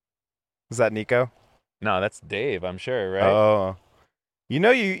Is that Nico? No, that's Dave, I'm sure, right? Oh,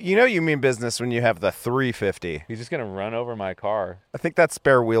 you mean business when you have the 350. He's just gonna run over my car. I think that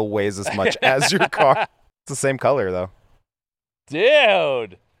spare wheel weighs as much as your car. It's the same color though.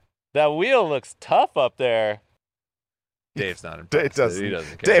 Dude, that wheel looks tough up there. Dave's not Dave impressed. doesn't. He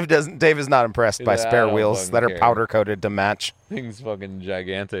doesn't care. Dave is not impressed He's by like, "I spare don't wheels fucking that are care." powder coated to match. Thing's fucking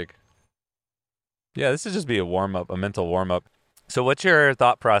gigantic. Yeah, this would just be a warm up, a mental warm up. So, what's your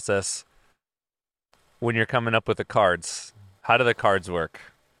thought process when you're coming up with the cards? How do the cards work?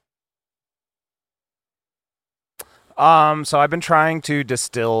 So I've been trying to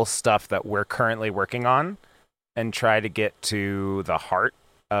distill stuff that we're currently working on and try to get to the heart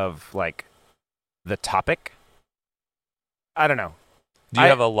of like the topic. I don't know. Do you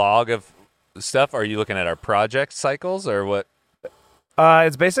have a log of stuff? Are you looking at our project cycles or what?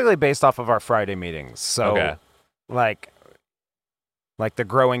 It's basically based off of our Friday meetings. So Okay. like the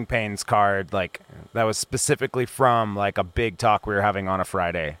growing pains card, like that was specifically from like a big talk we were having on a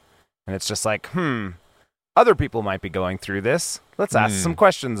Friday. And it's just like, other people might be going through this. Let's ask some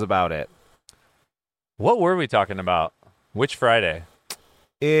questions about it. What were we talking about? Which Friday?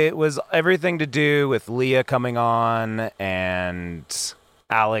 It was everything to do with Leah coming on and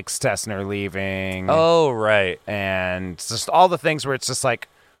Alex Tessner leaving. Oh, right. And just all the things where it's just like,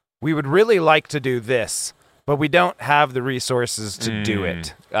 we would really like to do this, but we don't have the resources to do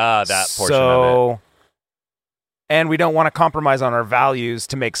it. That portion of it. And we don't want to compromise on our values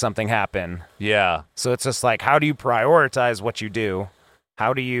to make something happen. Yeah. So it's just like, how do you prioritize what you do?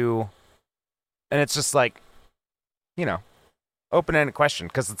 How do you... And it's just like, open-ended question.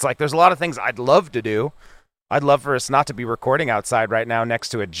 Because it's like, there's a lot of things I'd love to do. I'd love for us not to be recording outside right now next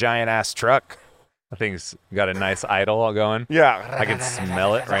to a giant-ass truck. I think it's got a nice idle going. Yeah. I can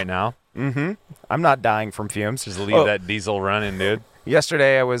smell it right now. Mm-hmm. I'm not dying from fumes. Just leave that diesel running, dude.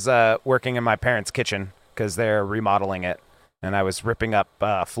 Yesterday, I was working in my parents' kitchen because they're remodeling it. And I was ripping up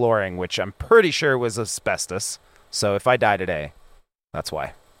flooring, which I'm pretty sure was asbestos. So if I die today, that's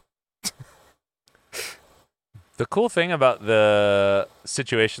why. The cool thing about the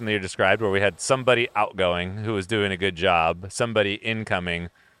situation that you described where we had somebody outgoing who was doing a good job, somebody incoming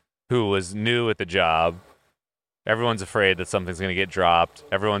who was new at the job, everyone's afraid that something's going to get dropped.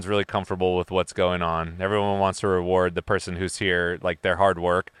 Everyone's really comfortable with what's going on. Everyone wants to reward the person who's here, like their hard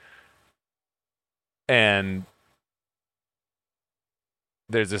work. And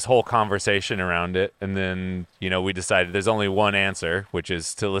there's this whole conversation around it. And then, we decided there's only one answer, which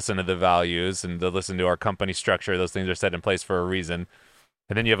is to listen to the values and to listen to our company structure. Those things are set in place for a reason.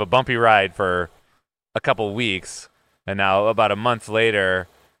 And then you have a bumpy ride for a couple weeks. And now about a month later,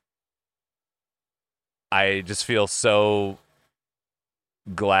 I just feel so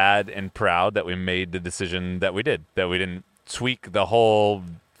glad and proud that we made the decision that we did, that we didn't tweak the whole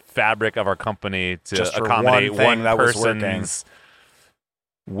fabric of our company to just accommodate one that person's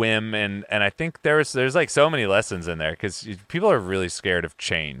whim. And I think there's like so many lessons in there because people are really scared of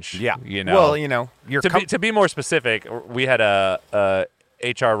change. Yeah. Well, you're to be more specific, we had a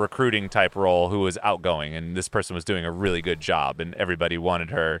HR recruiting type role who was outgoing, and this person was doing a really good job, and everybody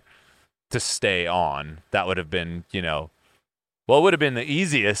wanted her to stay on. That would have been, it would have been the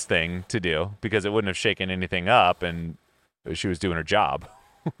easiest thing to do because it wouldn't have shaken anything up, and she was doing her job,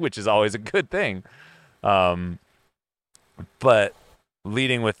 which is always a good thing. But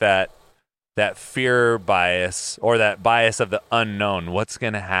leading with that fear bias or that bias of the unknown, what's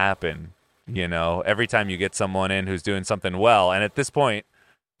going to happen? Every time you get someone in who's doing something well, and at this point,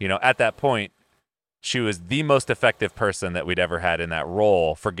 at that point, she was the most effective person that we'd ever had in that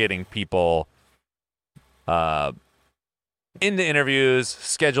role for getting people into interviews,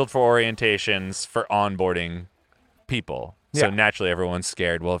 scheduled for orientations, for onboarding people. Yeah. So naturally, everyone's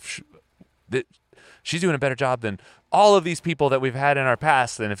scared. Well, if she's doing a better job than all of these people that we've had in our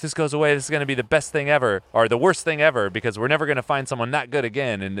past, and if this goes away, this is going to be the best thing ever or the worst thing ever because we're never going to find someone that good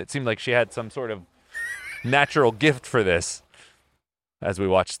again. And it seemed like she had some sort of natural gift for this. As we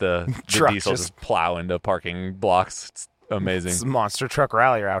watch the diesel just plow into parking blocks. It's amazing. It's a monster truck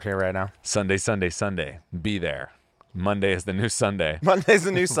rally out here right now. Sunday. Be there. Monday is the new Sunday. Monday's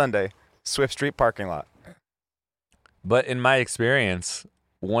the new Sunday. Swift Street parking lot. But in my experience,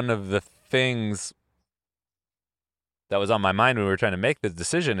 one of the things that was on my mind when we were trying to make this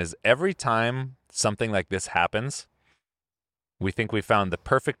decision is every time something like this happens, we think we found the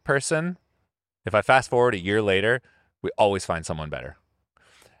perfect person. If I fast forward a year later, we always find someone better.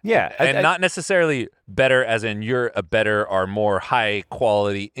 Yeah. And not necessarily better as in you're a better or more high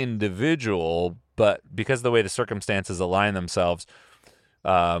quality individual, but because of the way the circumstances align themselves,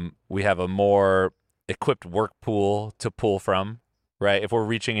 we have a more equipped work pool to pull from. right? If we're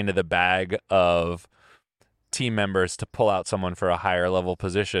reaching into the bag of team members to pull out someone for a higher level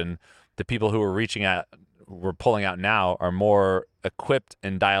position, the people who we're pulling out now are more equipped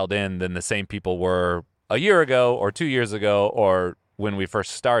and dialed in than the same people were a year ago or 2 years ago or when we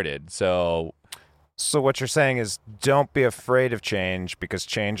first started. So what you're saying is don't be afraid of change, because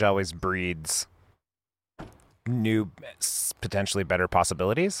change always breeds new, potentially better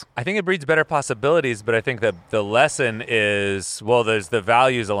possibilities. I think it breeds better possibilities, but I think that the lesson is, well, there's the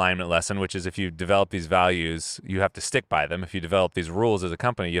values alignment lesson, which is if you develop these values, you have to stick by them. If you develop these rules as a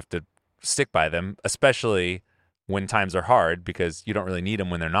company, you have to stick by them, especially when times are hard, because you don't really need them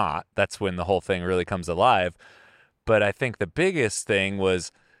when they're not. That's when the whole thing really comes alive. But I think the biggest thing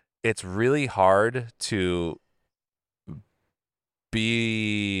was it's really hard to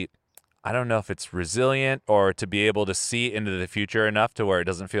be, I don't know if it's resilient or to be able to see into the future enough to where it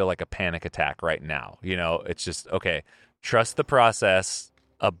doesn't feel like a panic attack right now. You know, it's just, okay, trust the process.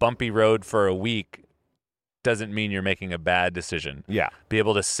 A bumpy road for a week doesn't mean you're making a bad decision. Yeah. Be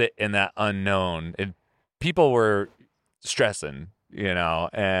able to sit in that unknown. And people were stressing, you know,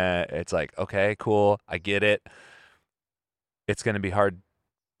 and it's like, okay, cool. I get it. It's going to be hard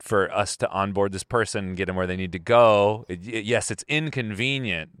for us to onboard this person and get them where they need to go. Yes, it's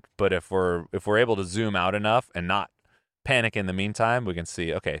inconvenient, but if we're able to zoom out enough and not panic in the meantime, we can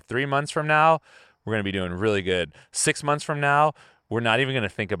see, okay, 3 months from now, we're going to be doing really good. 6 months from now, we're not even going to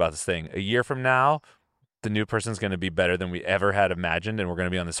think about this thing. A year from now, the new person's going to be better than we ever had imagined, and we're going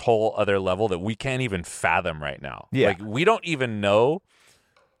to be on this whole other level that we can't even fathom right now. Yeah. Like, we don't even know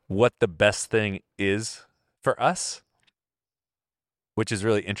what the best thing is for us, which is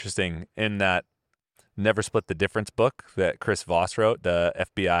really interesting in that Never Split the Difference book that Chris Voss wrote, the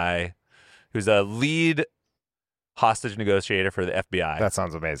FBI, who's a lead hostage negotiator for the FBI. That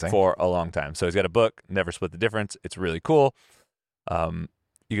sounds amazing. For a long time. So he's got a book, Never Split the Difference. It's really cool.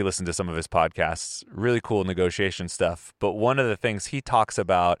 You can listen to some of his podcasts, really cool negotiation stuff. But one of the things he talks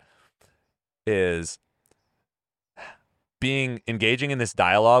about is engaging in this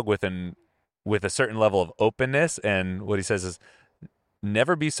dialogue with a certain level of openness. And what he says is,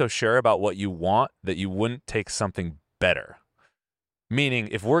 never be so sure about what you want that you wouldn't take something better. Meaning,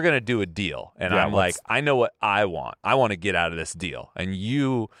 if we're going to do a deal and I'm like, I know what I want to get out of this deal. And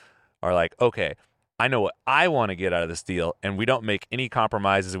you are like, okay, I know what I want to get out of this deal. And we don't make any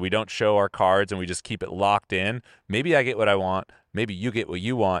compromises and we don't show our cards and we just keep it locked in. Maybe I get what I want. Maybe you get what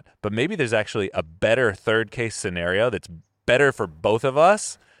you want. But maybe there's actually a better third case scenario that's better for both of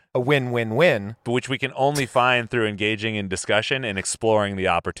us. A win-win-win. Which we can only find through engaging in discussion and exploring the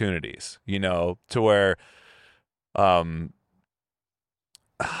opportunities, you know, to where, what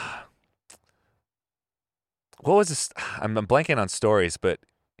was this? I'm blanking on stories, but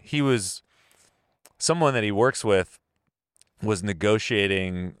someone that he works with was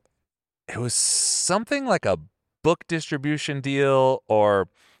negotiating. It was something like a book distribution deal, or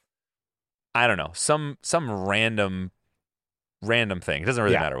I don't know, some random thing. It doesn't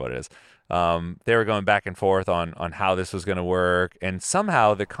really matter what it is. They were going back and forth on how this was going to work, and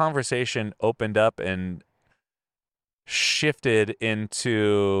somehow the conversation opened up and shifted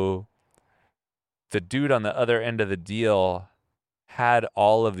into the dude on the other end of the deal had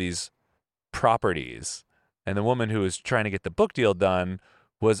all of these properties, and the woman who was trying to get the book deal done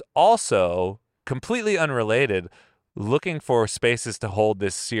was also completely unrelated, looking for spaces to hold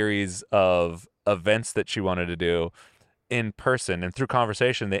this series of events that she wanted to do in person. And through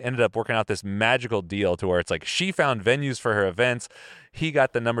conversation, they ended up working out this magical deal to where it's like she found venues for her events. He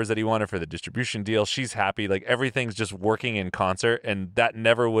got the numbers that he wanted for the distribution deal. She's happy. Like, everything's just working in concert. And that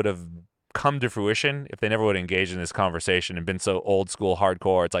never would have come to fruition if they never would have engaged in this conversation and been so old school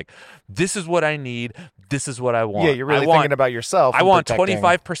hardcore. It's like, this is what I need. This is what I want. Yeah, you're really thinking about yourself. I want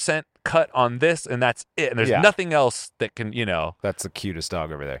 25% cut on this, and that's it. And there's nothing else that can, you know. That's the cutest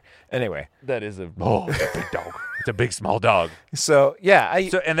dog over there. Anyway. That is a big dog. It's a big, small dog. So, yeah.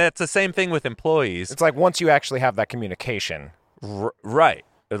 And that's the same thing with employees. It's like once you actually have that communication. Right.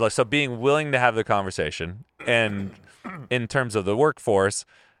 So being willing to have the conversation. And in terms of the workforce,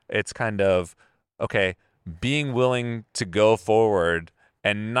 it's kind of, okay, being willing to go forward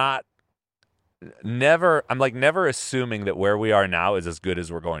and never assuming that where we are now is as good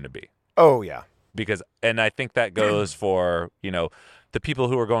as we're going to be. Oh, yeah. And I think that goes for, you know, the people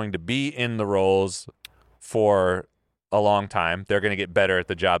who are going to be in the roles for a long time. They're going to get better at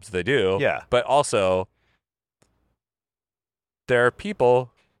the jobs they do. Yeah. But also, there are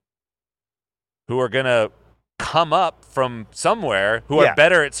people who are going to come up from somewhere who Yeah. are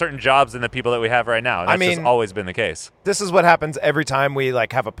better at certain jobs than the people that we have right now. And that's just always been the case. This is what happens every time we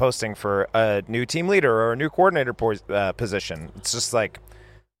like have a posting for a new team leader or a new coordinator position. It's just like,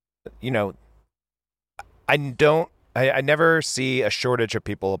 you know, I never see a shortage of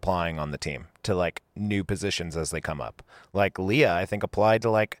people applying on the team to like new positions as they come up. Like Leah, I think applied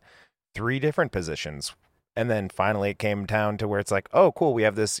to like 3 different positions. And then finally it came down to where it's like, oh, cool, we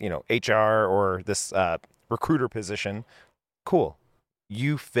have this, HR or this recruiter position. Cool.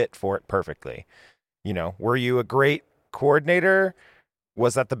 You fit for it perfectly. Were you a great coordinator?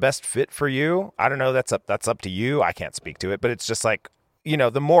 Was that the best fit for you? I don't know. That's up to you. I can't speak to it, but it's just like,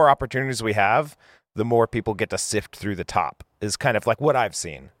 the more opportunities we have, the more people get to sift through the top is kind of like what I've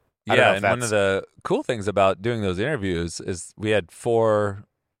seen. Yeah, and one of the cool things about doing those interviews is we had 4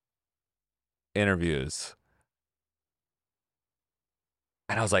 interviews.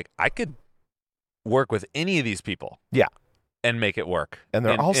 And I was like, I could work with any of these people. Yeah. And make it work. And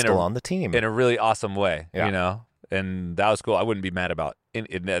they're all still on the team. In a really awesome way, yeah. And that was cool. I wouldn't be mad about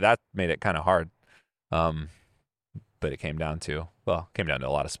it. That made it kind of hard. But it came down to a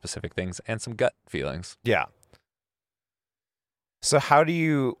lot of specific things and some gut feelings. Yeah. So how do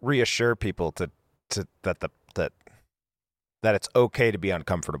you reassure people that it's okay to be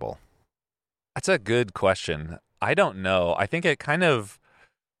uncomfortable? That's a good question. I don't know. I think it kind of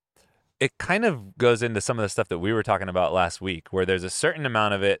goes into some of the stuff that we were talking about last week, where there's a certain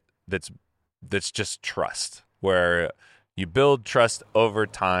amount of it that's just trust, where you build trust over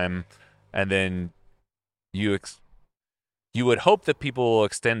time, and then you would hope that people will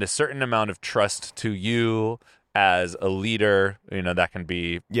extend a certain amount of trust to you as a leader. That can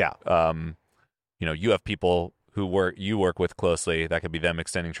be, you have people who you work with closely. That could be them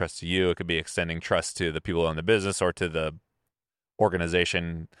extending trust to you. It could be extending trust to the people in the business or to the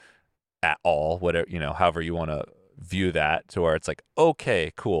organization at all, whatever, however you want to view that, to where it's like,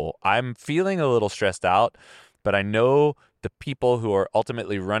 okay, cool. I'm feeling a little stressed out, but I know the people who are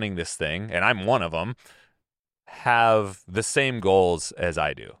ultimately running this thing, and I'm one of them, have the same goals as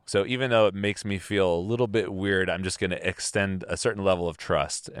I do. So even though it makes me feel a little bit weird, I'm just going to extend a certain level of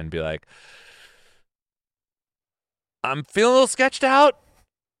trust and be like, I'm feeling a little sketched out,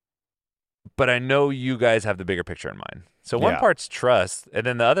 but I know you guys have the bigger picture in mind. So one part's trust, and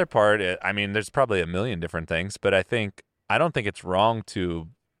then the other part, there's probably a million different things, but I don't think it's wrong to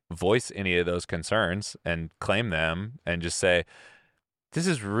voice any of those concerns and claim them and just say, this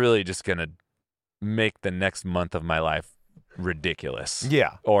is really just going to make the next month of my life ridiculous.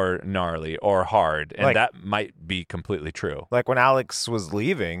 Yeah. Or gnarly or hard. And that might be completely true. Like when Alex was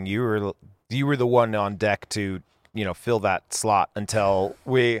leaving, you were the one on deck to, fill that slot until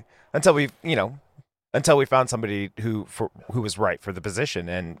we found somebody who was right for the position.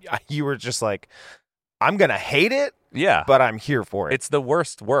 And you were just like, I'm going to hate it. Yeah. But I'm here for it. It's the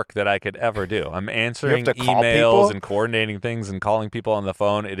worst work that I could ever do. I'm answering emails and coordinating things and calling people on the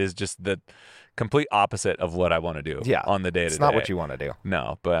phone. It is just the complete opposite of what I want to do on the day-to-day. It's not what you want to do.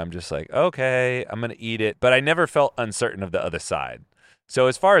 No, but I'm just like, okay, I'm going to eat it. But I never felt uncertain of the other side. So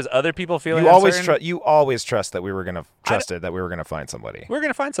as far as other people feeling uncertain, you always trust that we were going to find somebody. We're going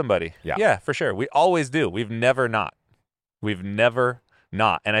to find somebody. Yeah. Yeah, for sure. We always do. We've never not.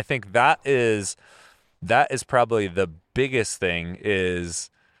 And I think that is probably the biggest thing is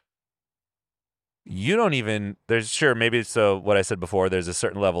you don't even, maybe so what I said before, there's a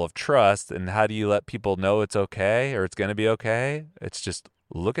certain level of trust, and how do you let people know it's okay or it's going to be okay? It's just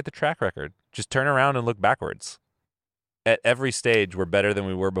look at the track record. Just turn around and look backwards. At every stage, we're better than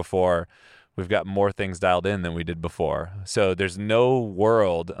we were before. We've got more things dialed in than we did before. So there's no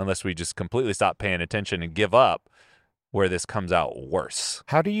world, unless we just completely stop paying attention and give up, where this comes out worse.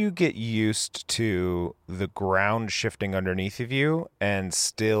 How do you get used to the ground shifting underneath of you and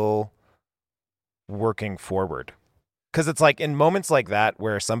still working forward? Because it's like in moments like that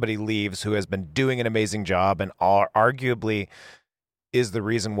where somebody leaves who has been doing an amazing job and arguably is the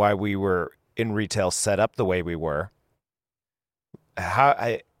reason why we were in retail set up the way we were.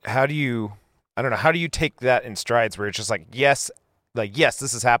 How do you take that in strides where it's just like, yes,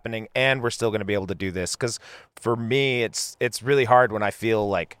 this is happening and we're still going to be able to do this? Because for me, it's really hard when I feel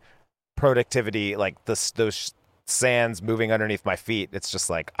like productivity, like those sands moving underneath my feet. It's just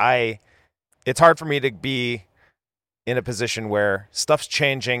like it's hard for me to be in a position where stuff's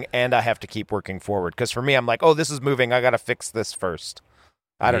changing and I have to keep working forward. Because for me, I'm like, oh, this is moving. I got to fix this first.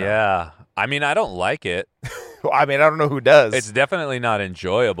 I don't know. Yeah. I don't like it. I don't know who does. It's definitely not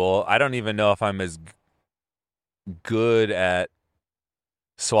enjoyable. I don't even know if I'm as good at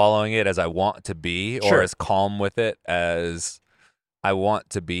swallowing it as I want to be, or as calm with it as I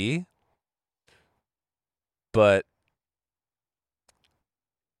want to be. but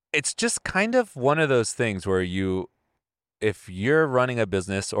it's just kind of one of those things where if you're running a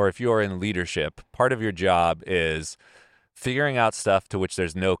business or if you're in leadership, part of your job is figuring out stuff to which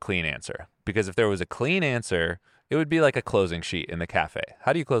there's no clean answer. Because if there was a clean answer, it would be like a closing sheet in the cafe.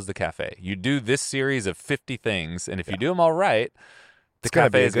 How do you close the cafe? You do this series of 50 things, and if you do them all right, the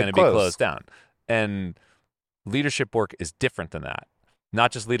cafe is going to be closed down. And leadership work is different than that.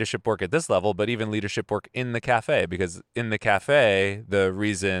 Not just leadership work at this level, but even leadership work in the cafe. Because in the cafe, the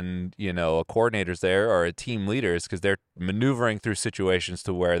reason, a coordinator's there or a team leader is because they're maneuvering through situations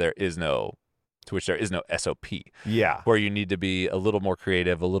to which there is no SOP. Yeah. Where you need to be a little more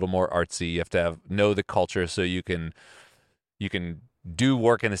creative, a little more artsy. You have to know the culture so you can do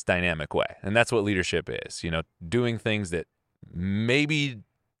work in this dynamic way. And that's what leadership is, doing things that maybe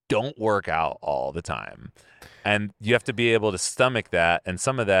don't work out all the time. And you have to be able to stomach that. And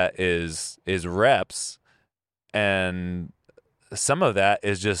some of that is reps. And some of that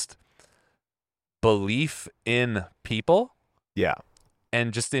is just belief in people. Yeah.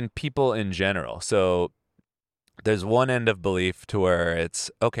 And just in people in general. So there's one end of belief to where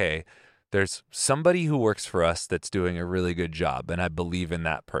it's, okay, there's somebody who works for us that's doing a really good job, and I believe in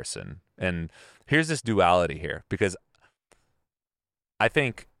that person. And here's this duality here, because I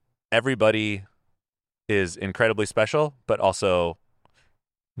think everybody is incredibly special, but also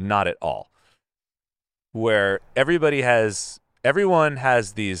not at all. Where everyone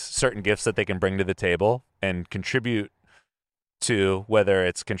has these certain gifts that they can bring to the table and contribute to, whether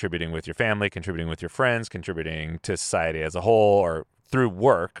it's contributing with your family, contributing with your friends, contributing to society as a whole, or through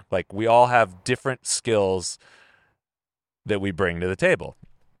work. Like, we all have different skills that we bring to the table.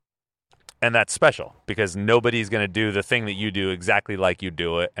 And that's special because nobody's going to do the thing that you do exactly like you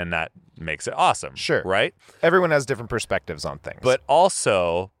do it, and that makes it awesome. Sure. Right? Everyone has different perspectives on things. But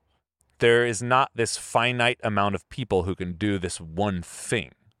also, there is not this finite amount of people who can do this one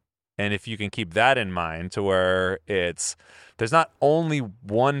thing. And if you can keep that in mind, to where there's not only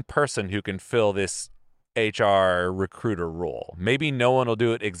one person who can fill this HR recruiter role. Maybe no one will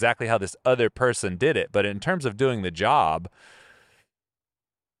do it exactly how this other person did it. But in terms of doing the job,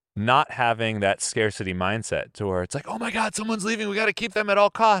 not having that scarcity mindset to where it's like, oh my God, someone's leaving, we got to keep them at all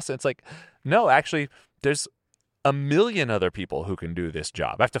costs. And it's like, no, actually, there's a million other people who can do this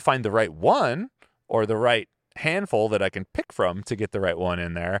job. I have to find the right one or the right handful that I can pick from to get the right one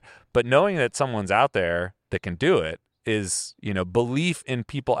in there. But knowing that someone's out there that can do it is, belief in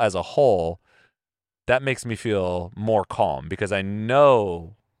people as a whole. That makes me feel more calm because I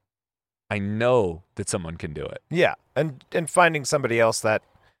know that someone can do it. Yeah. And finding somebody else that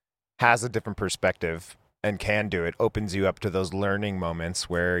has a different perspective and can do it opens you up to those learning moments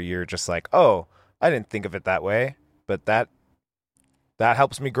where you're just like, oh, I didn't think of it that way, but that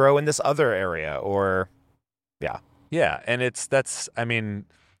helps me grow in this other area. Or yeah. And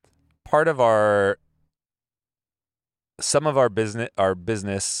part of some of our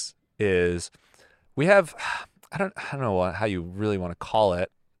business is we have, I don't know how you really want to call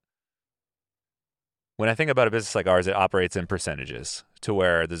it. When I think about a business like ours, it operates in percentages, to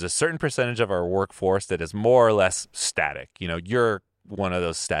where there's a certain percentage of our workforce that is more or less static. You're one of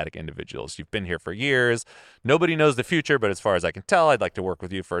those static individuals. You've been here for years. Nobody knows the future, but as far as I can tell, I'd like to work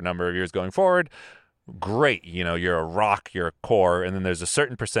with you for a number of years going forward. Great. You're a rock, you're a core. And then there's a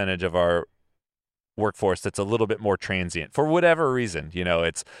certain percentage of our workforce that's a little bit more transient for whatever reason.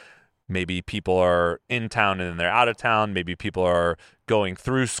 It's maybe people are in town and then they're out of town. Maybe people are going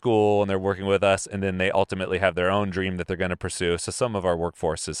through school and they're working with us, and then they ultimately have their own dream that they're going to pursue. So some of our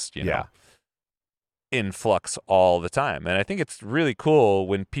workforce is, in flux all the time. And I think it's really cool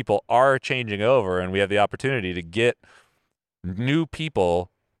when people are changing over and we have the opportunity to get new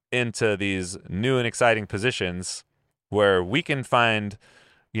people into these new and exciting positions where we can find,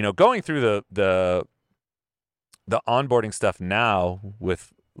 going through the onboarding stuff now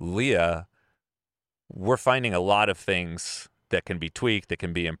with Leah, we're finding a lot of things that can be tweaked, that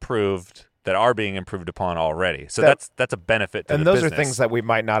can be improved, that are being improved upon already. So that's a benefit to the business. And those are things that we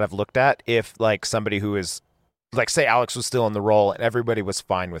might not have looked at if, like, somebody who is, like, say Alex was still in the role and everybody was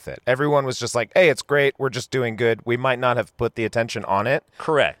fine with it. Everyone was just like, hey, it's great, we're just doing good. We might not have put the attention on it.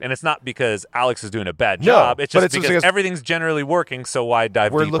 Correct. And it's not because Alex is doing a bad job. No, it's just because everything's generally working, so why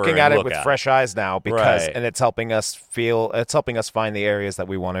dive deeper? We're looking at it with fresh eyes now because, right. And it's helping us find the areas that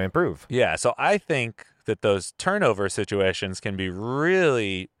we want to improve. Yeah, so I think that those turnover situations can be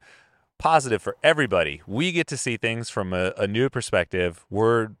really positive for everybody. We get to see things from a new perspective.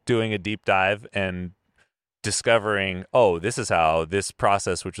 We're doing a deep dive and discovering, oh, this is how this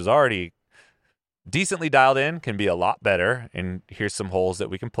process, which was already decently dialed in can be a lot better, and here's some holes that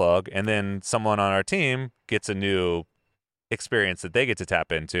we can plug, and then someone on our team gets a new experience that they get to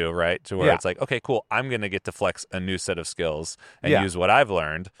tap into, right? To where Yeah. it's like, okay, cool, I'm going to get to flex a new set of skills and Yeah. use what I've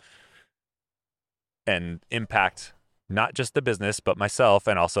learned and impact not just the business, but myself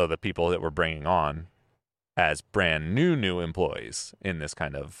and also the people that we're bringing on as brand new employees in this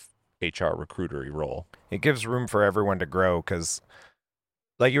kind of HR recruitery role. It gives room for everyone to grow because,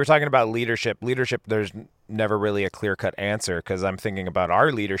 like you were talking about leadership, there's never really a clear-cut answer because I'm thinking about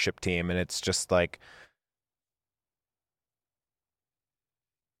our leadership team, and it's just like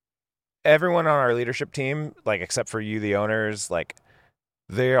everyone on our leadership team, like except for you, the owners, like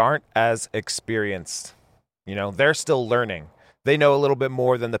they aren't as experienced. They're still learning. They know a little bit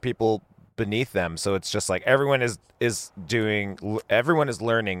more than the people beneath them. So it's just like everyone is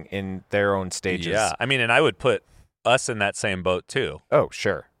learning in their own stages. Yeah. I mean, and I would put us in that same boat too. Oh,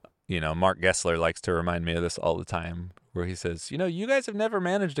 sure. Mark Gessler likes to remind me of this all the time, where he says, you guys have never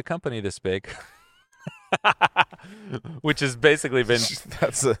managed a company this big. Which has basically been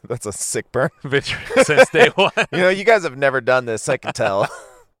that's a sick burn since day one. You guys have never done this, I can tell.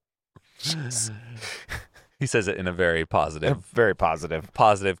 He says it in a very positive,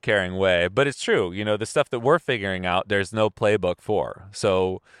 caring way, but it's true. The stuff that we're figuring out, there's no playbook for.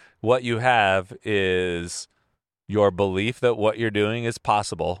 So what you have is your belief that what you're doing is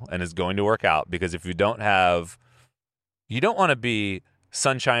possible and is going to work out, because if you don't want to be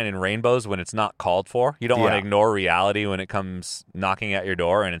sunshine and rainbows when it's not called for. You don't want to ignore reality when it comes knocking at your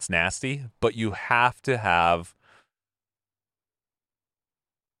door and it's nasty, but you have to have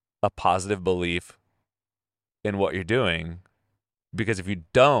a positive belief in what you're doing, because if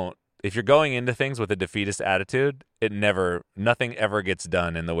you're going into things with a defeatist attitude, nothing ever gets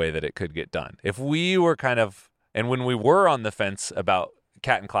done in the way that it could get done. If we were and when we were on the fence about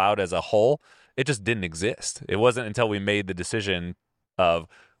Cat and Cloud as a whole, it just didn't exist. It wasn't until we made the decision of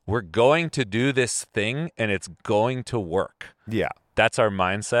we're going to do this thing and it's going to work. Yeah. That's our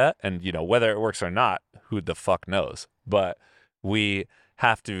mindset. And, whether it works or not, who the fuck knows? But we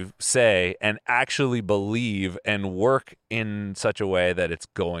have to say and actually believe and work in such a way that it's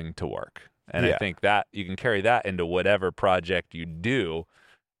going to work. And I think that you can carry that into whatever project you do.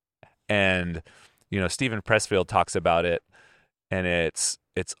 And, Stephen Pressfield talks about it, and it's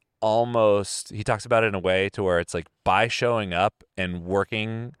almost, he talks about it in a way to where it's like, by showing up and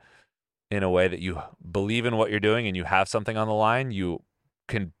working in a way that you believe in what you're doing and you have something on the line, you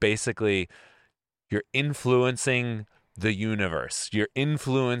can basically, you're influencing the universe. You're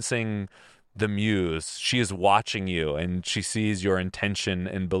influencing the muse. She is watching you and she sees your intention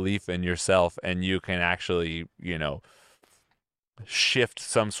and belief in yourself, and you can actually, shift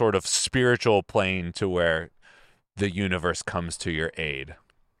some sort of spiritual plane to where the universe comes to your aid.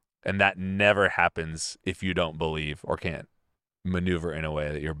 And that never happens if you don't believe or can't maneuver in a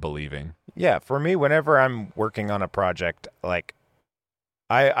way that you're believing. Yeah, for me, whenever I'm working on a project, like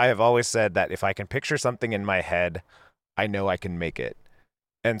I have always said that if I can picture something in my head, I know I can make it.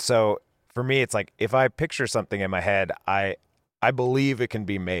 And so for me, it's like if I picture something in my head, I believe it can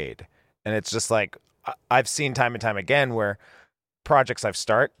be made. And it's just like I've seen time and time again where projects I've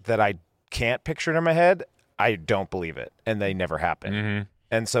start that I can't picture it in my head, I don't believe it, and they never happen. Mm-hmm.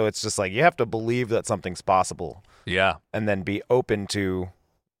 And so it's just like you have to believe that something's possible. Yeah. And then be open to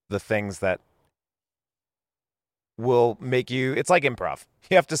the things that will make you, it's like improv.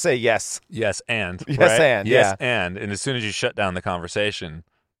 You have to say yes. Yes, and. Yes, right? and. Yes, yeah. and as soon as you shut down the conversation,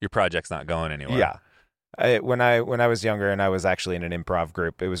 your project's not going anywhere. Yeah. When I was younger and I was actually in an improv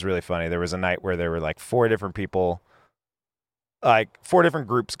group, it was really funny. There was a night where there were like 4 different people, like 4 different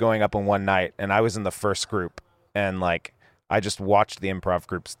groups going up on one night, and I was in the first group, and like I just watched the improv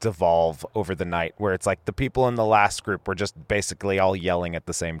groups devolve over the night, where it's like the people in the last group were just basically all yelling at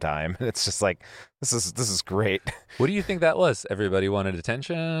the same time. And it's just like, this is great. What do you think that was? Everybody wanted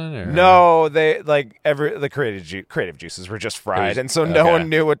attention? Or? No, they like the creative juices were just fried, and so no one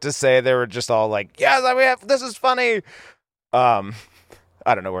knew what to say. They were just all like, "Yes, this is funny." I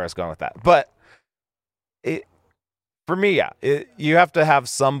don't know where I was going with that, but for me, you have to have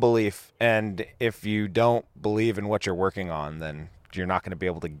some belief, and if you don't believe in what you're working on, then you're not going to be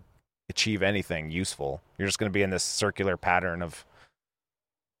able to achieve anything useful. You're just going to be in this circular pattern of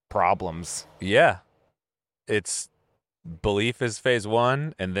problems. Yeah. It's belief is phase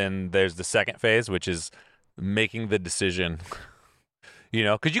 1, and then there's the second phase, which is making the decision.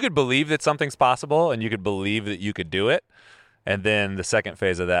 Because you could believe that something's possible, and you could believe that you could do it. And then the second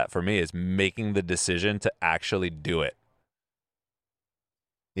phase of that for me is making the decision to actually do it.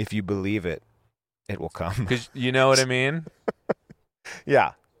 If you believe it, it will come. Because you know what I mean?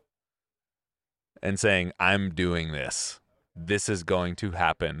 Yeah. and saying, I'm doing this. This is going to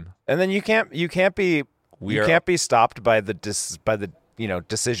happen. And then you can't be stopped by the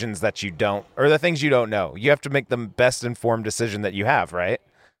decisions that you don't, or the things you don't know. You have to make the best informed decision that you have, right?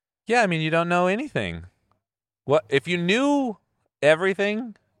 Yeah, I mean, you don't know anything. What if you knew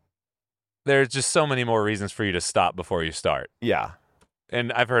everything? There's just so many more reasons for you to stop before you start. Yeah.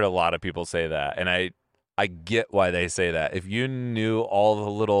 And I've heard a lot of people say that, and I get why they say that. If you knew all the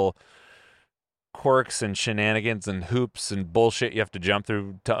little quirks and shenanigans and hoops and bullshit you have to jump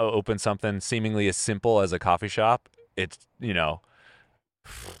through to open something seemingly as simple as a coffee shop, it's, no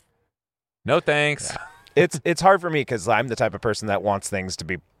thanks. Yeah. It's hard for me because I'm the type of person that wants things to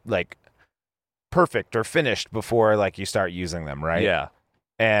be like perfect or finished before like you start using them, right? Yeah.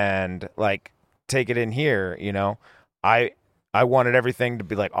 And like take it in here, I wanted everything to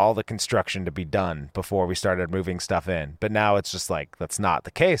be like all the construction to be done before we started moving stuff in. But now it's just like that's not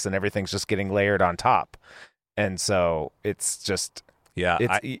the case, and everything's just getting layered on top. And so it's just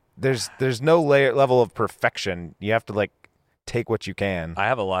there's no level of perfection. You have to like take what you can. I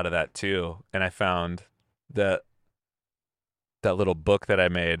have a lot of that too, and I found that little book that I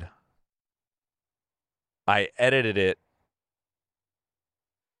made, I edited it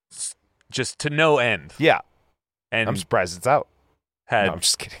just to no end. Yeah. And I'm surprised it's out. I'm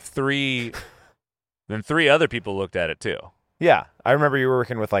just kidding. Three other people looked at it too. Yeah. I remember you were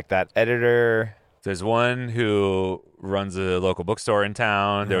working with like that editor. There's one who runs a local bookstore in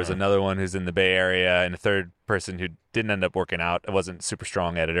town. There was another one who's in the Bay Area, and a third person who didn't end up working out. It wasn't a super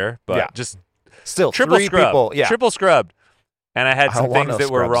strong editor, but just still triple three scrubbed. people. Yeah. Triple scrubbed. And I had some things that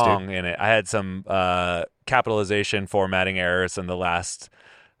were wrong dude. in it. I had some capitalization formatting errors in the last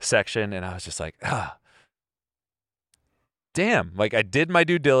section, and I was just like, damn. Like, I did my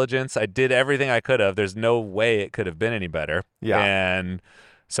due diligence. I did everything I could have. There's no way it could have been any better. Yeah. And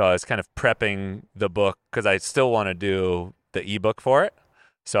so I was kind of prepping the book because I still want to do the ebook for it.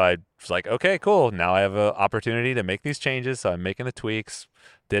 So I was like, okay, cool. Now I have an opportunity to make these changes. So I'm making the tweaks.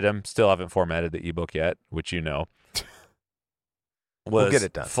 Did them. Still haven't formatted the ebook yet, which we'll get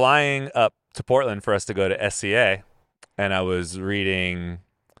it done. Flying up to Portland for us to go to SCA, and I was reading,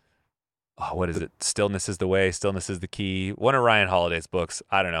 what is it? Stillness is the Way, Stillness is the Key. One of Ryan Holiday's books.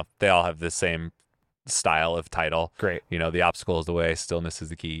 I don't know. They all have the same style of title. Great. The obstacle is the way, stillness is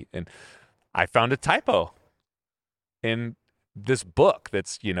the key. And I found a typo in this book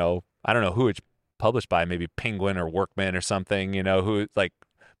that's, I don't know who it's published by, maybe Penguin or Workman or something, who like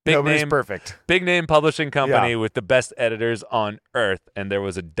Nobody's perfect. Big name publishing company with the best editors on earth, and there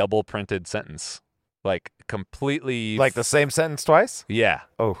was a double printed sentence. Like completely like the same sentence twice? Yeah.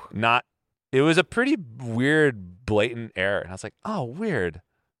 Oh. It was a pretty weird, blatant error. And I was like, oh, weird.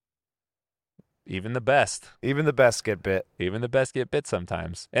 Even the best get bit. Even the best get bit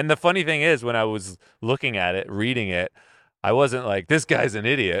sometimes. And the funny thing is, when I was looking at it, reading it, I wasn't like, this guy's an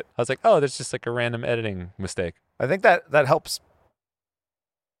idiot. I was like, oh, there's just like a random editing mistake. I think that helps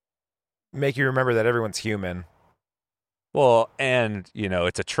make you remember that everyone's human. Well, and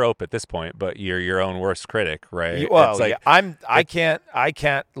it's a trope at this point, but you're your own worst critic, right? Well, I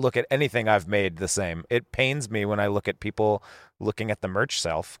can't look at anything I've made the same. It pains me when I look at people looking at the merch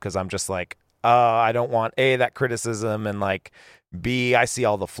shelf because I'm just like, I don't want A, that criticism, and like B, I see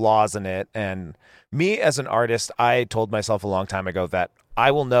all the flaws in it. And me as an artist, I told myself a long time ago that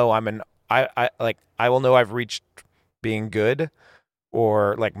I will know I will know I've reached being good.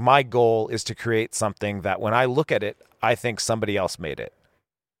 Or like my goal is to create something that when I look at it, I think somebody else made it.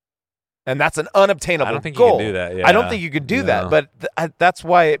 And that's an unobtainable goal. I don't think you can do that. Yeah. I don't think you could do that. But that's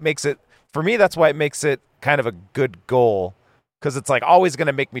why it makes it, for me, that's why it makes it kind of a good goal. Because it's like always going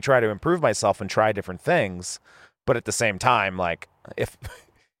to make me try to improve myself and try different things. But at the same time, like if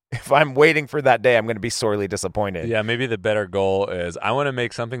I'm waiting for that day, I'm going to be sorely disappointed. Yeah, maybe the better goal is I want to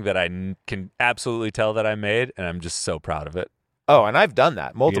make something that I can absolutely tell that I made. And I'm just so proud of it. Oh, and I've done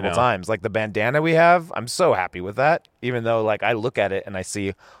that multiple times. Like the bandana we have, I'm so happy with that. Even though like I look at it and I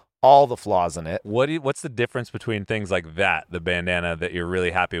see all the flaws in it. What's the difference between things like that, the bandana that you're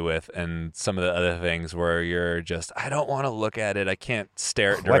really happy with, and some of the other things where you're just, I don't want to look at it. I can't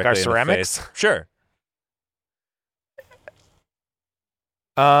stare it directly like our in the ceramics? face. Sure.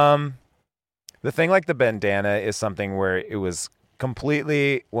 The thing like the bandana is something where it was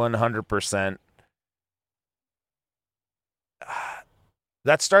completely 100%.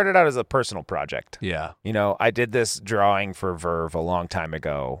 That started out as a personal project. Yeah. I did this drawing for Verve a long time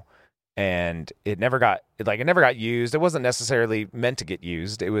ago, and it never got used. It wasn't necessarily meant to get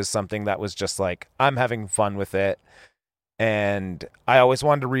used. It was something that was just like, I'm having fun with it, and I always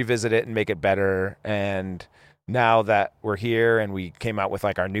wanted to revisit it and make it better. And now that we're here and we came out with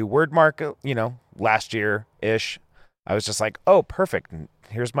like our new word mark, last year-ish, I was just like, oh, perfect.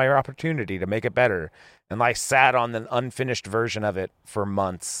 Here's my opportunity to make it better. And I sat on the unfinished version of it for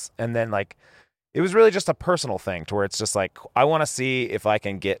months. And then like, it was really just a personal thing to where it's just like, I want to see if I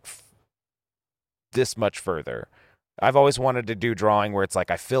can get this much further. I've always wanted to do drawing where it's like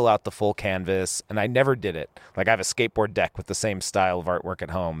I fill out the full canvas, and I never did it. Like I have a skateboard deck with the same style of artwork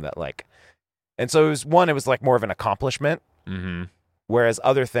at home that like, and so it was like more of an accomplishment. Mm-hmm. Whereas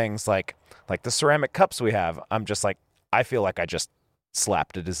other things like the ceramic cups we have, I'm just like, I feel like I just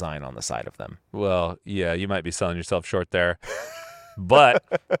slapped a design on the side of them. Well, yeah, you might be selling yourself short there. But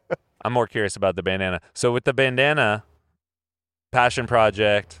I'm more curious about the bandana. So with the bandana, passion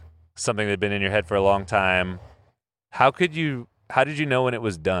project, something that's been in your head for a long time, how did you know when it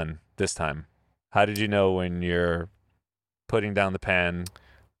was done this time? How did you know when you're putting down the pen?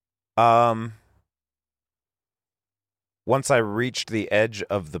 Once I reached the edge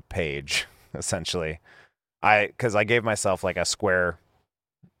of the page, essentially, because I gave myself like a square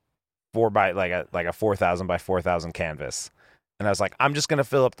 4,000 by 4,000 canvas, and I was like, I'm just gonna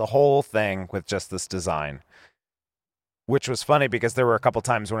fill up the whole thing with just this design. Which was funny because there were a couple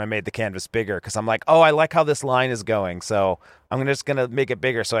times when I made the canvas bigger because I'm like, oh, I like how this line is going, so I'm just gonna make it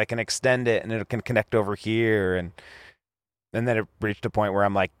bigger so I can extend it and it can connect over here, and then it reached a point where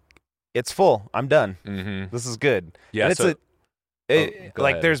I'm like, it's full, I'm done. Mm-hmm. This is good. Yeah, and so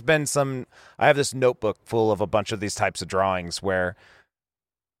like ahead. there's been I have this notebook full of a bunch of these types of drawings where,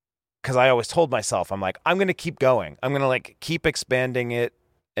 because I always told myself, I'm like, I'm gonna keep going, I'm gonna like keep expanding it.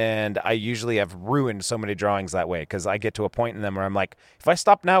 And I usually have ruined so many drawings that way because I get to a point in them where I'm like, if I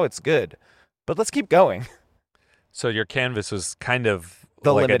stop now, it's good, but let's keep going. So your canvas was kind of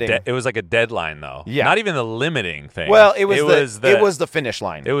The like limiting. it was like a deadline, though. Yeah. Not even the limiting thing. Well, it was the finish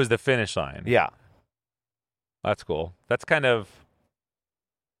line. It was the finish line. Yeah. That's cool. That's kind of,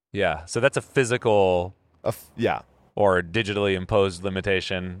 yeah. So that's a physical Yeah. or digitally imposed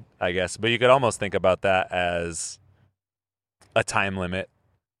limitation, I guess. But you could almost think about that as a time limit.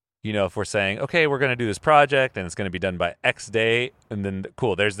 You know, if we're saying, okay, we're going to do this project and it's going to be done by X date, and then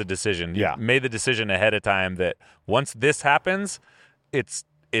cool, there's the decision. Yeah. You made the decision ahead of time that once this happens, it's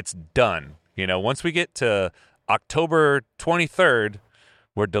done. You know, once we get to October 23rd,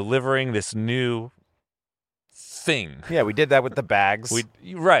 we're delivering this new thing. Yeah, we did that with the bags.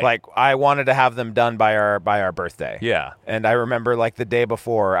 Right. Like I wanted to have them done by our birthday. Yeah. And I remember like the day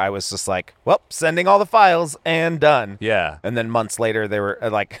before I was just like, well, sending all the files and done. Yeah. And then months later they were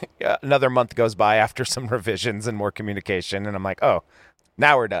like another month goes by after some revisions and more communication, and I'm like, "Oh,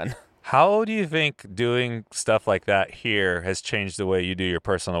 now we're done." How do you think doing stuff like that here has changed the way you do your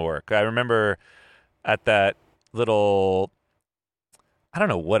personal work? I remember at that little, I don't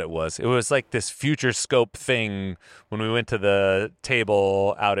know what it was. It was like this future scope thing when we went to the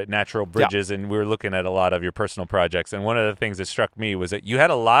table out at Natural Bridges, and we were looking at a lot of your personal projects. And one of the things that struck me was that you had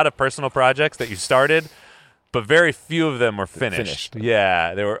a lot of personal projects that you started, but very few of them were finished.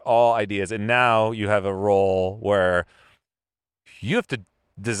 Yeah, they were all ideas. And now you have a role where you have to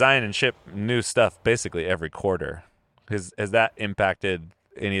design and ship new stuff basically every quarter. Has that impacted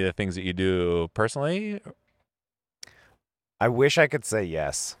any of the things that you do personally? I wish I could say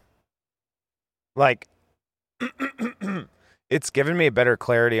yes. Like, it's given me a better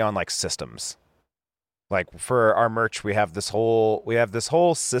clarity on like systems. Like for our merch, we have this whole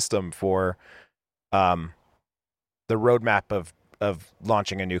system for, the roadmap of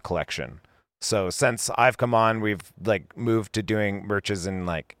launching a new collection. So since I've come on, we've like moved to doing merch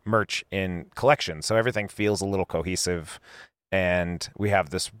in collections. So everything feels a little cohesive, and we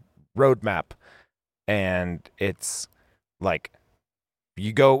have this roadmap, and it's like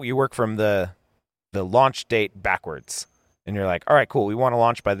you work from the launch date backwards, and you're like, all right, cool, we want to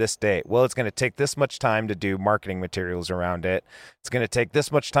launch by this date. Well, it's going to take this much time to do marketing materials around it. It's going to take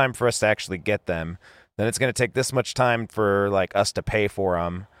this much time for us to actually get them. Then it's going to take this much time for like us to pay for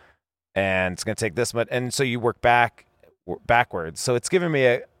them, and it's going to take this much. And so you work backwards. So it's given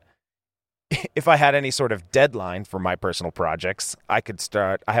me if I had any sort of deadline for my personal projects, I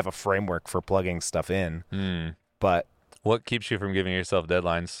have a framework for plugging stuff in. But what keeps you from giving yourself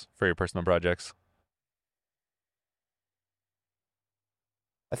deadlines for your personal projects?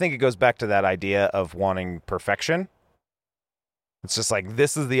 I think it goes back to that idea of wanting perfection. It's just like,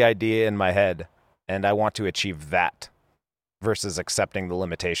 this is the idea in my head, and I want to achieve that versus accepting the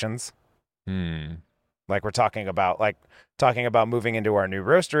limitations. Like we're talking about moving into our new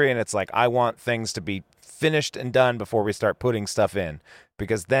roastery, and it's like, I want things to be finished and done before we start putting stuff in,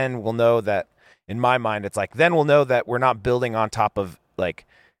 because then we'll know that, in my mind, it's like, then we'll know that we're not building on top of like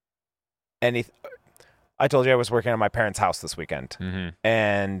any. I told you I was working on my parents' house this weekend,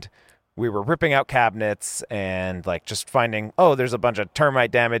 and we were ripping out cabinets and like just finding, oh, there's a bunch of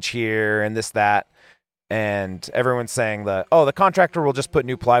termite damage here and this, that. And everyone's saying the contractor will just put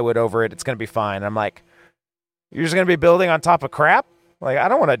new plywood over it. It's going to be fine. And I'm like, you're just going to be building on top of crap? Like, I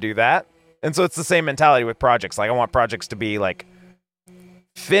don't want to do that. And so it's the same mentality with projects. Like, I want projects to be like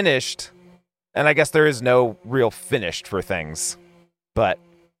finished. And I guess there is no real finished for things. But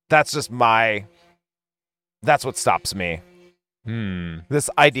that's just that's what stops me. This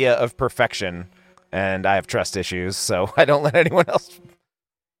idea of perfection. And I have trust issues, so I don't let anyone else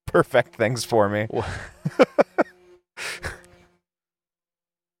perfect things for me.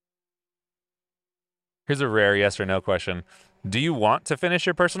 Here's a rare yes or no question. Do you want to finish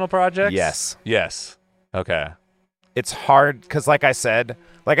your personal projects? Yes. Yes. Okay. It's hard because like I said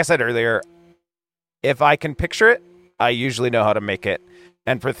earlier, if I can picture it, I usually know how to make it.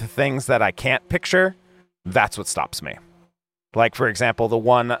 And for the things that I can't picture, that's what stops me. Like, for example, the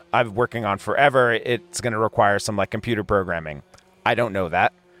one I'm working on forever, it's going to require some like computer programming. I don't know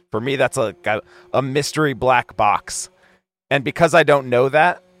that. For me, that's a mystery black box. And because I don't know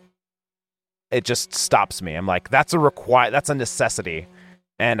that, it just stops me. I'm like, that's a necessity,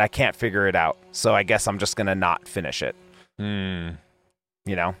 and I can't figure it out. So I guess I'm just going to not finish it. You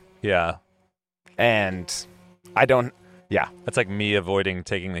know? Yeah. And I don't, yeah. That's like me avoiding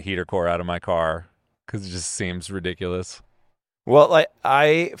taking the heater core out of my car because it just seems ridiculous. Well,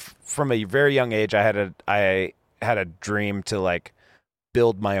 like from a very young age, I had a dream to like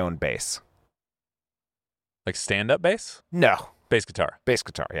build my own bass. Like stand-up bass? No. Bass guitar,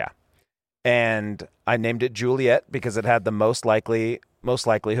 yeah. And I named it Juliet because it had the most likelihood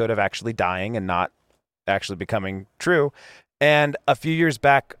of actually dying and not actually becoming true. And a few years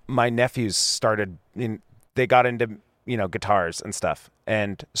back, my nephews they got into, guitars and stuff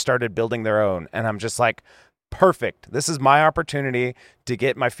and started building their own. And I'm just like, perfect. This is my opportunity to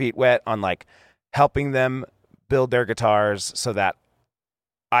get my feet wet on like helping them build their guitars so that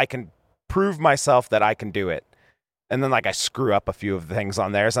I can prove myself that I can do it. And then like I screw up a few of the things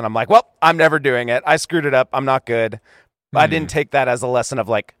on theirs and I'm like, well, I'm never doing it. I screwed it up. I'm not good. I didn't take that as a lesson of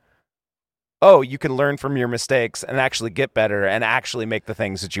like, oh, you can learn from your mistakes and actually get better and actually make the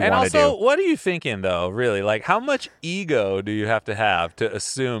things that you want to do. And also, what are you thinking though, really? Like, how much ego do you have to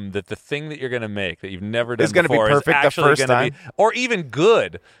assume that the thing that you're going to make that you've never done is going to be perfect is actually the first gonna time? or even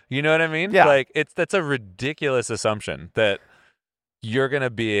good? You know what I mean? Yeah. Like, that's a ridiculous assumption that you're going to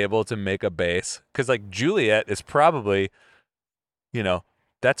be able to make a bass. Because, like, Juliet is probably,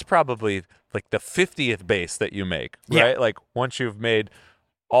 that's probably like the 50th bass that you make, right? Yeah. Like, once you've made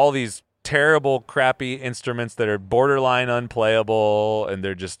all these terrible, crappy instruments that are borderline unplayable, and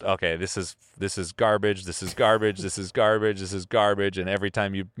they're just, okay, this is garbage, this is garbage, this is garbage, this is garbage, and every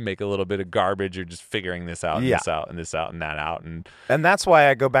time you make a little bit of garbage, you're just figuring this out, and this out, and this out, and that out. And that's why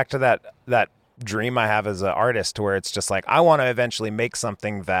I go back to that dream I have as an artist, where it's just like, I want to eventually make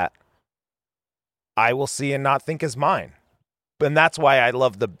something that I will see and not think is mine. And that's why I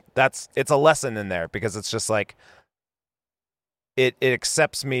love it's a lesson in there, because it's just like, it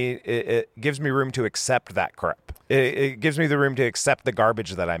accepts me. It gives me room to accept that crap. It gives me the room to accept the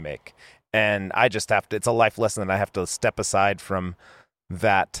garbage that I make. And I just have to, it's a life lesson that I have to step aside from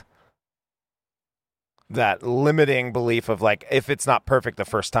that limiting belief of like, if it's not perfect the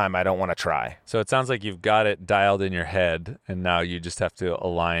first time, I don't want to try. So it sounds like you've got it dialed in your head, and now you just have to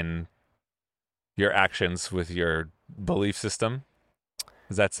align your actions with your belief system.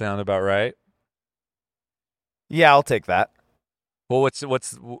 Does that sound about right? Yeah, I'll take that. Well, what's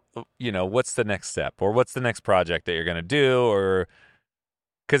the next step, or what's the next project that you're going to do? Or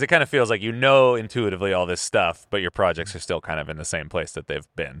because it kind of feels like intuitively all this stuff, but your projects are still kind of in the same place that they've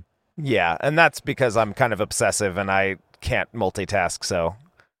been. Yeah, and that's because I'm kind of obsessive and I can't multitask. So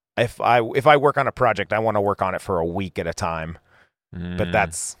if I work on a project, I want to work on it for a week at a time. But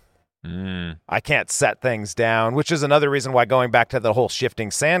that's I can't set things down, which is another reason why, going back to the whole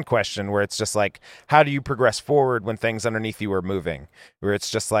shifting sand question, where it's just like, how do you progress forward when things underneath you are moving? Where it's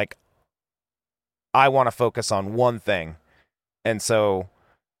just like, I want to focus on one thing. And so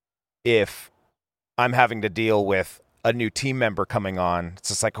if I'm having to deal with a new team member coming on, it's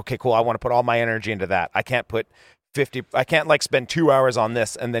just like, okay, cool. I want to put all my energy into that. I can't like spend 2 hours on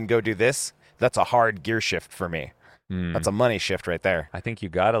this and then go do this. That's a hard gear shift for me. That's a money shift right there. I think you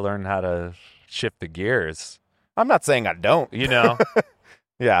got to learn how to shift the gears. I'm not saying I don't.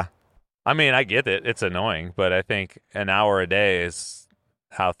 Yeah. I mean, I get it. It's annoying, but I think an hour a day is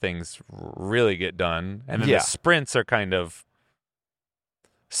how things really get done. And then the sprints are kind of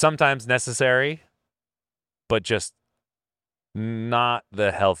sometimes necessary, but just not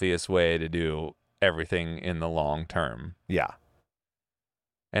the healthiest way to do everything in the long term. Yeah.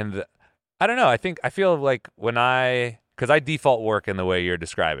 And I don't know. I feel like because I default work in the way you're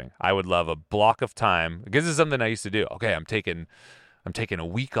describing. I would love a block of time because this is something I used to do. Okay, I'm taking a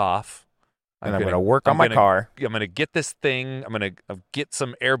week off. And I'm going to work on my car. I'm gonna get this thing. I'm gonna get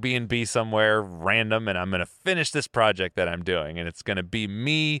some Airbnb somewhere random, and I'm gonna finish this project that I'm doing. And it's gonna be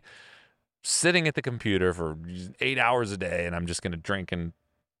me sitting at the computer for 8 hours a day, and I'm just gonna drink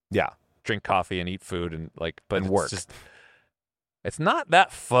coffee and eat food but work. It's not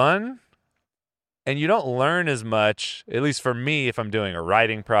that fun, and you don't learn as much. At least for me, if I'm doing a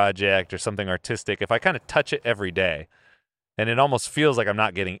writing project or something artistic, if I kind of touch it every day. And it almost feels like I'm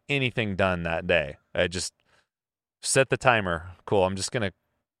not getting anything done that day. I just set the timer. Cool, I'm just going to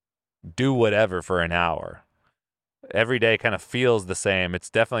do whatever for an hour. Every day kind of feels the same. It's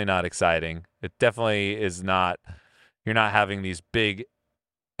definitely not exciting. It definitely is not. You're not having these big,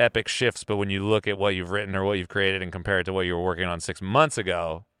 epic shifts, but when you look at what you've written or what you've created and compare it to what you were working on 6 months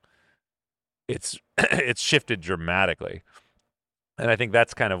ago, it's shifted dramatically. And I think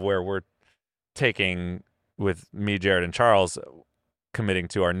that's kind of where we're taking with me, Jared, and Charles committing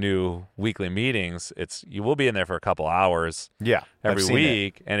to our new weekly meetings. You will be in there for a couple hours every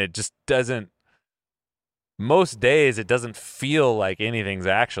week, and it just doesn't, most days it doesn't feel like anything's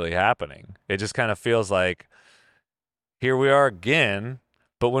actually happening. It just kind of feels like here we are again,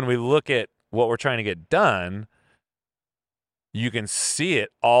 but when we look at what we're trying to get done, you can see it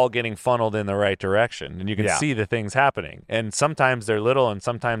all getting funneled in the right direction, and you can see the things happening. And sometimes they're little and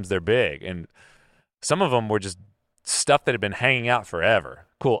sometimes they're big, and some of them were just stuff that had been hanging out forever.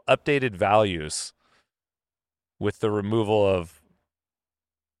 Cool, updated values with the removal of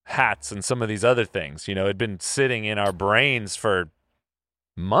hats and some of these other things. It had been sitting in our brains for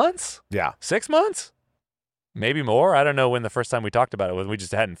months? Yeah. 6 months? Maybe more. I don't know when the first time we talked about it was. We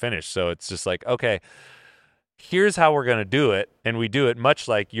just hadn't finished. So it's just like, okay, here's how we're going to do it. And we do it much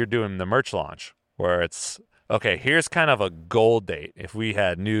like you're doing the merch launch, where it's, okay, here's kind of a goal date. If we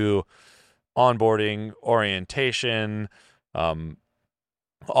had new onboarding, orientation,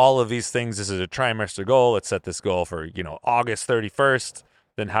 all of these things. This is a trimester goal. Let's set this goal for, August 31st.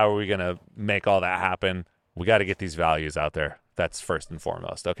 Then how are we going to make all that happen? We got to get these values out there. That's first and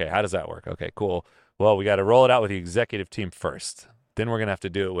foremost. Okay, how does that work? Okay, cool. Well, we got to roll it out with the executive team first. Then we're going to have to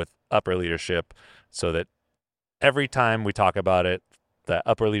do it with upper leadership so that every time we talk about it, the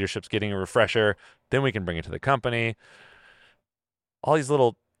upper leadership's getting a refresher. Then we can bring it to the company. All these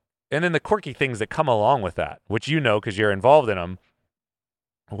little, and then the quirky things that come along with that, which because you're involved in them,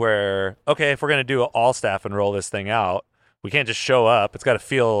 where, okay, if we're going to do all staff and roll this thing out, we can't just show up. It's got to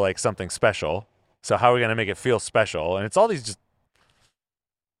feel like something special. So how are we going to make it feel special? And it's all these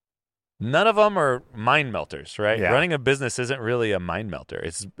none of them are mind melters, right? Yeah. Running a business isn't really a mind melter.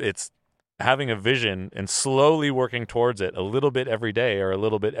 It's having a vision and slowly working towards it a little bit every day or a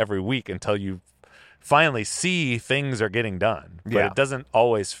little bit every week until you finally see things are getting done. But it doesn't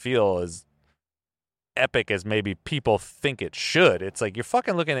always feel as epic as maybe people think it should. It's like you're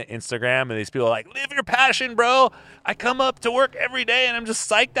fucking looking at Instagram and these people are like, live your passion, bro. I come up to work every day and I'm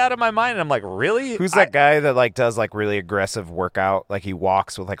just psyched out of my mind. And I'm like, really? Who's that guy that does really aggressive workout? He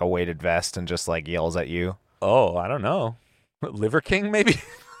walks with a weighted vest and just yells at you. Oh, I don't know. Liver King, maybe?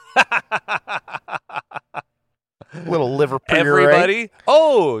 Little liver puree. Everybody.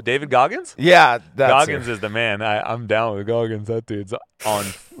 Oh, David Goggins? Yeah, Goggins is the man. I'm down with Goggins. That dude's on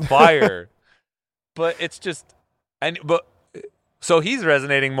fire. But it's just, so he's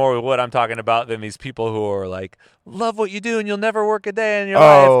resonating more with what I'm talking about than these people who are like, love what you do and you'll never work a day in your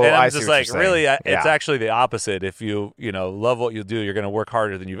life. And I'm just like, really, it's actually the opposite. If you love what you do, you're going to work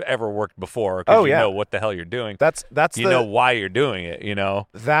harder than you've ever worked before because you know what the hell you're doing. That's know why you're doing it.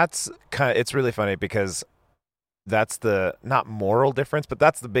 That's it's really funny because that's the not moral difference, but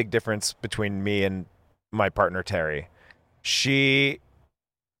that's the big difference between me and my partner Terry. She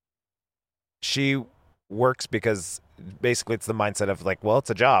works because basically it's the mindset of well, it's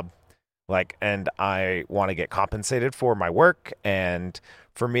a job, and I want to get compensated for my work. And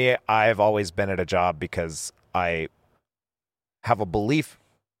for me, I've always been at a job because I have a belief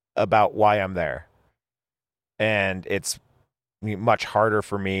about why I'm there, and it's much harder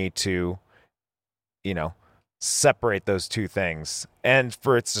for me to separate those two things. And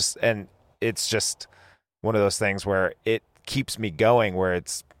it's just one of those things where it keeps me going, where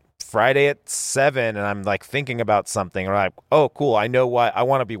it's Friday at 7 and I'm thinking about something, or oh cool, I know why I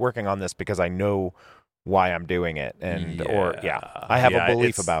want to be working on this because I know why I'm doing it. And I have a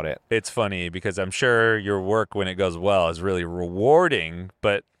belief about it. It's funny because I'm sure your work when it goes well is really rewarding,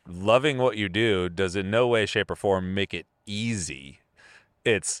 but loving what you do does in no way, shape, or form make it easy.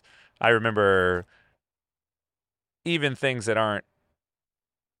 I remember even things that aren't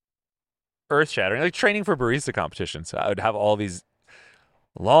earth-shattering. Like training for barista competitions. I would have all these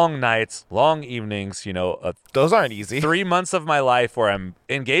long nights, long evenings, Those aren't easy. 3 months of my life where I'm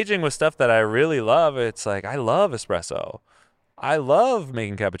engaging with stuff that I really love. It's like, I love espresso. I love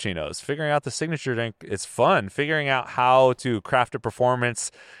making cappuccinos. Figuring out the signature drink, it's fun. Figuring out how to craft a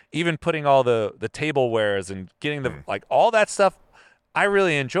performance, even putting all the tablewares and getting like all that stuff, I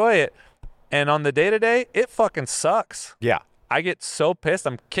really enjoy it. And on the day-to-day, it fucking sucks. Yeah. I get so pissed.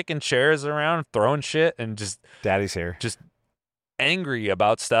 I'm kicking chairs around, throwing shit, and just Daddy's here. Just angry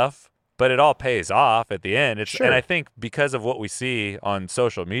about stuff, but it all pays off at the end. Sure. And I think because of what we see on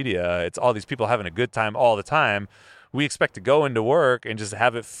social media, it's all these people having a good time all the time. We expect to go into work and just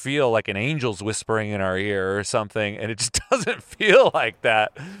have it feel like an angel's whispering in our ear or something, and it just doesn't feel like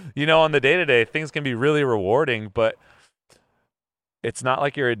that. On the day-to-day, things can be really rewarding, but it's not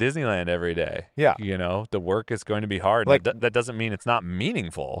like you're at Disneyland every day. Yeah. The work is going to be hard. Like, that doesn't mean it's not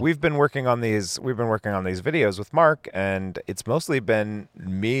meaningful. We've been working on these videos with Mark, and it's mostly been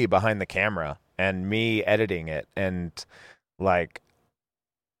me behind the camera and me editing it. And like,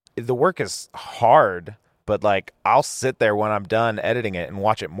 the work is hard, but like, I'll sit there when I'm done editing it and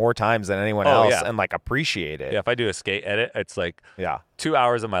watch it more times than anyone else and like appreciate it. Yeah, if I do a skate edit, it's like 2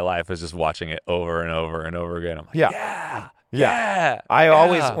 hours of my life is just watching it over and over and over again. I'm like, yeah. I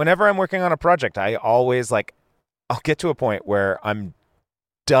always, whenever I'm working on a project, I always like, I'll get to a point where I'm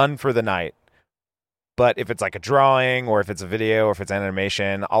done for the night. But if it's like a drawing or if it's a video or if it's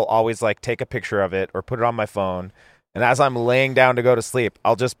animation, I'll always like take a picture of it or put it on my phone. And as I'm laying down to go to sleep,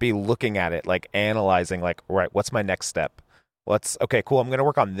 I'll just be looking at it, like analyzing, like, right, what's my next step? Okay, cool, I'm going to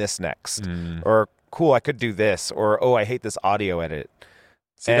work on this next. Or cool, I could do this. Or, oh, I hate this audio edit.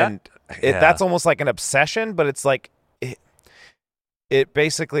 That's almost like an obsession, but it's like, it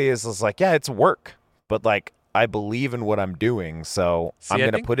basically is just like, yeah, it's work, but like, I believe in what I'm doing, so I'm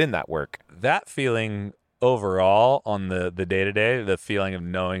going to put in that work. That feeling overall on the day-to-day, the feeling of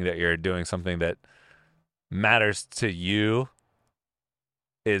knowing that you're doing something that matters to you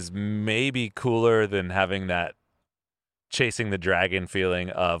is maybe cooler than having that chasing the dragon feeling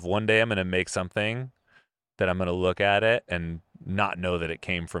of one day I'm going to make something that I'm going to look at it and not know that it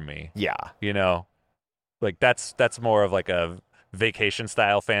came from me. Yeah. Like that's more of like a vacation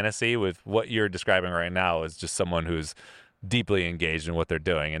style fantasy. With what you're describing right now is just someone who's deeply engaged in what they're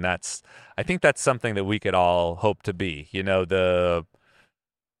doing. And I think that's something that we could all hope to be. The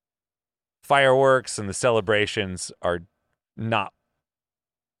fireworks and the celebrations are not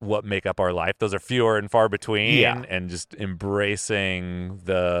what make up our life. Those are fewer and far between. And just embracing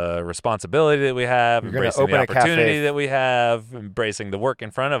the responsibility that we have, embracing the opportunity that we have, embracing the work in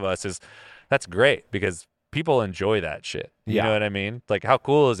front of us that's great, because people enjoy that shit. You know what I mean? Like, how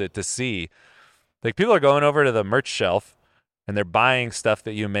cool is it to see, like, people are going over to the merch shelf and they're buying stuff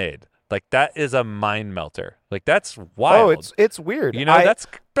that you made. Like, that is a mind melter. Like, that's wild. Oh, it's weird. That's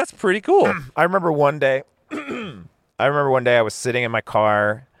pretty cool. I remember one day I was sitting in my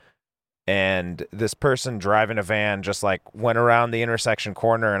car and this person driving a van just like went around the intersection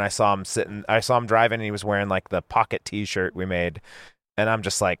corner, and I saw him driving, and he was wearing like the pocket t-shirt we made. And I'm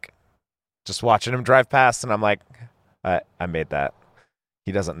just like, just watching him drive past, and I'm like, I made that.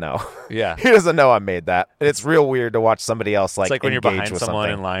 He doesn't know. Yeah. He doesn't know I made that. And it's real weird to watch somebody else like, it's like when you're behind someone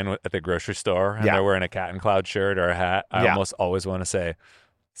something in line at the grocery store and they're wearing a Cat and Cloud shirt or a hat. I almost always want to say,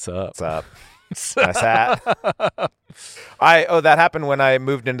 "What's up? What's up?" Nice hat. That happened when I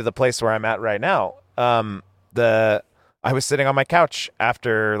moved into the place where I'm at right now. I was sitting on my couch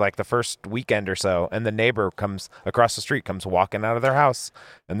after like the first weekend or so, and the neighbor comes across the street, comes walking out of their house,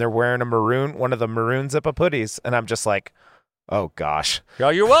 and they're wearing one of the maroon zip-up hoodies, and I'm just like, oh gosh. Oh,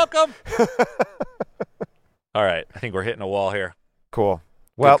 you're welcome. All right, I think we're hitting a wall here. Cool.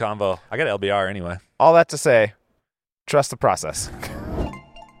 Well, good combo. I got LBR anyway. All that to say, trust the process.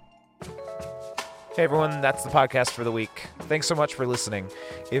 Hey everyone, that's the podcast for the week. Thanks so much for listening.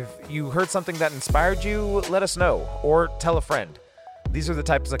 If you heard something that inspired you, let us know, or tell a friend. These are the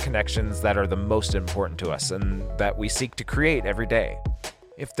types of connections that are the most important to us and that we seek to create every day.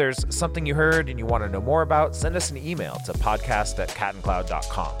 If there's something you heard and you want to know more about, send us an email to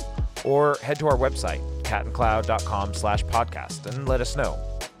podcast@catandcloud.com or head to our website, catandcloud.com/podcast, and let us know.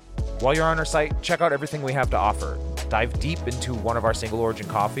 While you're on our site, check out everything we have to offer. Dive deep into one of our single origin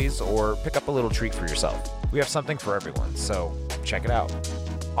coffees or pick up a little treat for yourself. We have something for everyone, so check it out.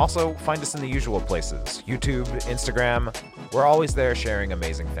 Also, find us in the usual places, YouTube, Instagram. We're always there sharing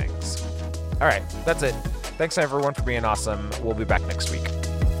amazing things. All right, that's it. Thanks everyone for being awesome. We'll be back next week.